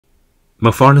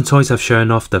McFarlane Toys have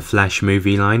shown off the Flash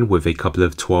movie line with a couple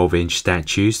of 12-inch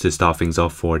statues to start things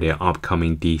off for their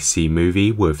upcoming DC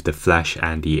movie with the Flash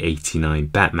and the '89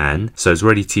 Batman. So as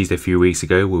already teased a few weeks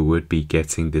ago, we would be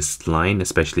getting this line,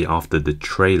 especially after the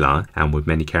trailer, and with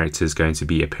many characters going to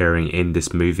be appearing in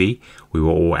this movie, we were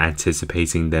all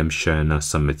anticipating them showing us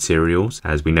some materials,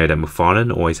 as we know that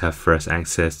McFarlane always have first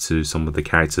access to some of the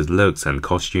characters' looks and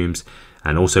costumes,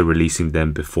 and also releasing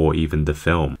them before even the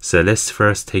film. So let's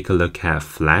first take a look at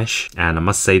Flash, and I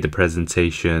must say the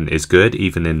presentation is good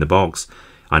even in the box.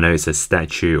 I know it's a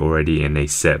statue already in a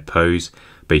set pose,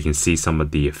 but you can see some of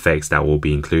the effects that will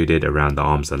be included around the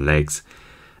arms and legs.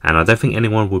 And I don't think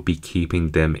anyone would be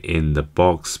keeping them in the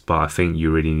box, but I think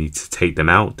you really need to take them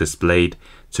out displayed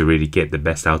to really get the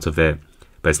best out of it.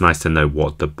 But it's nice to know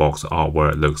what the box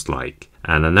artwork looks like.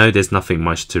 And I know there's nothing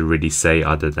much to really say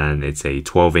other than it's a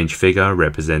 12-inch figure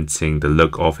representing the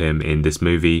look of him in this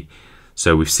movie.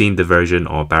 So we've seen the version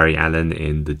of Barry Allen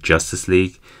in the Justice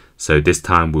League, so this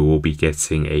time we will be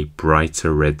getting a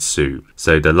brighter red suit.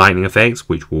 So the lightning effects,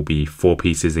 which will be 4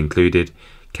 pieces included,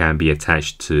 can be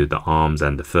attached to the arms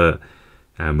and the foot.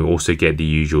 And we also get the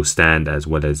usual stand as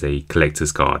well as a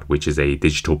collector's card, which is a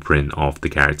digital print of the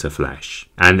character Flash.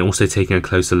 And also taking a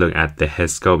closer look at the head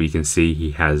sculpt, you can see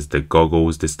he has the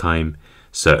goggles this time.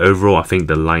 So overall, I think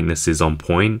the likeness is on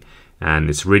point,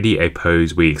 and it's really a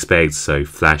pose we expect, so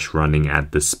Flash running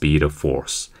at the speed of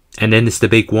force. And then it's the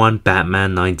big one,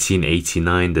 Batman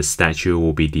 1989. The statue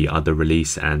will be the other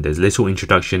release, and there's little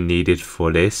introduction needed for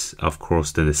this. Of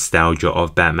course, the nostalgia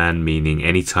of Batman, meaning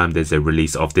anytime there's a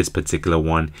release of this particular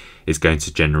one, is going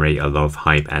to generate a lot of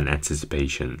hype and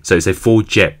anticipation. So it's a full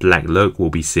jet black look we'll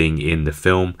be seeing in the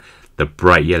film. The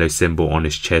bright yellow symbol on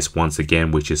his chest once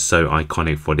again, which is so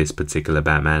iconic for this particular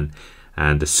Batman.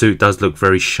 And the suit does look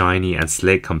very shiny and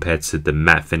slick compared to the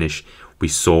matte finish we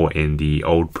saw in the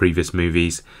old previous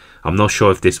movies. I'm not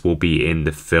sure if this will be in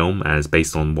the film, as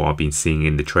based on what I've been seeing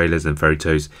in the trailers and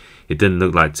photos, it didn't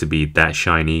look like to be that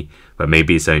shiny, but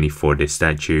maybe it's only for this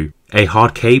statue. A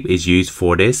hard cape is used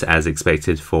for this, as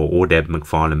expected for all their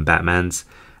McFarlane Batmans,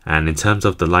 and in terms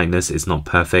of the likeness, it's not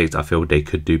perfect. I feel they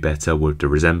could do better with the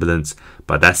resemblance,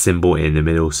 but that symbol in the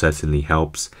middle certainly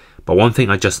helps. But one thing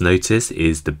I just noticed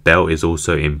is the belt is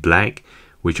also in black,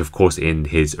 which of course in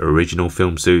his original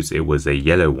film suits it was a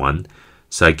yellow one.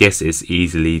 So I guess it's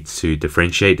easily to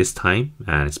differentiate this time,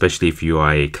 and especially if you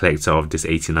are a collector of this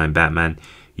 '89 Batman,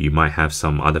 you might have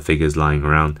some other figures lying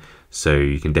around, so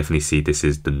you can definitely see this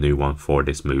is the new one for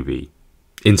this movie.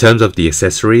 In terms of the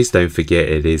accessories, don't forget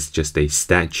it is just a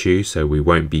statue, so we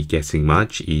won't be getting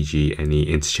much, e.g. any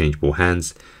interchangeable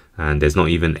hands, and there's not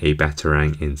even a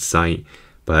Batarang in sight,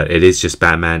 but it is just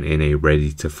Batman in a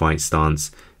ready to fight stance,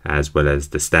 as well as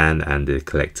the stand and the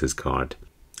collector's card.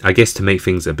 I guess to make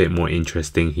things a bit more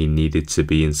interesting, he needed to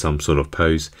be in some sort of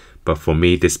pose, but for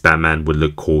me this Batman would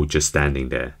look cool just standing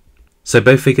there. So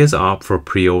both figures are up for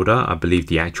pre-order. I believe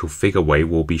the actual figure weight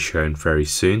will be shown very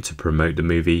soon to promote the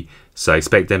movie, so I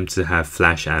expect them to have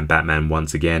Flash and Batman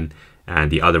once again,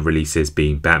 and the other releases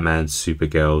being Batman,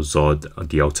 Supergirl, Zod,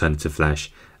 the alternative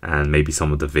Flash, and maybe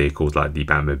some of the vehicles like the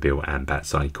Batmobile and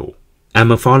Batcycle. And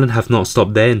McFarlane have not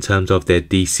stopped there in terms of their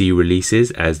DC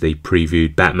releases, as they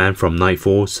previewed Batman from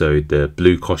Nightfall, so the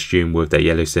blue costume with that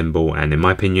yellow symbol, and in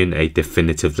my opinion a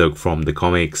definitive look from the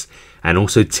comics, and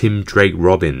also Tim Drake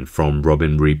Robin from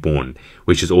Robin Reborn,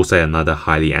 which is also another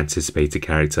highly anticipated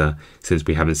character since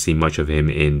we haven't seen much of him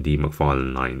in the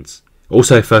McFarlane lines.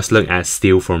 Also a first look at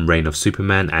Steel from Reign of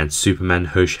Superman and Superman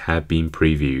Hush have been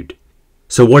previewed.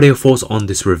 So what are your thoughts on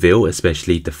this reveal,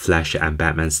 especially the Flash and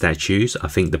Batman statues? I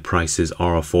think the prices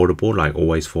are affordable like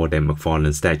always for their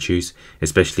McFarlane statues,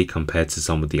 especially compared to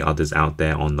some of the others out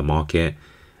there on the market.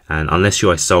 And unless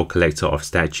you're a sole collector of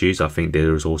statues, I think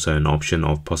there is also an option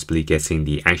of possibly getting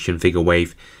the action figure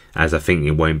wave, as I think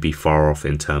it won't be far off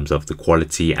in terms of the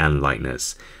quality and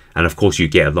lightness. And of course you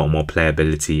get a lot more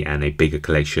playability and a bigger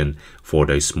collection for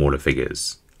those smaller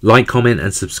figures. Like, comment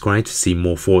and subscribe to see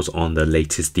more thoughts on the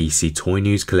latest DC toy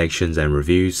news, collections and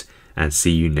reviews, and see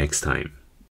you next time.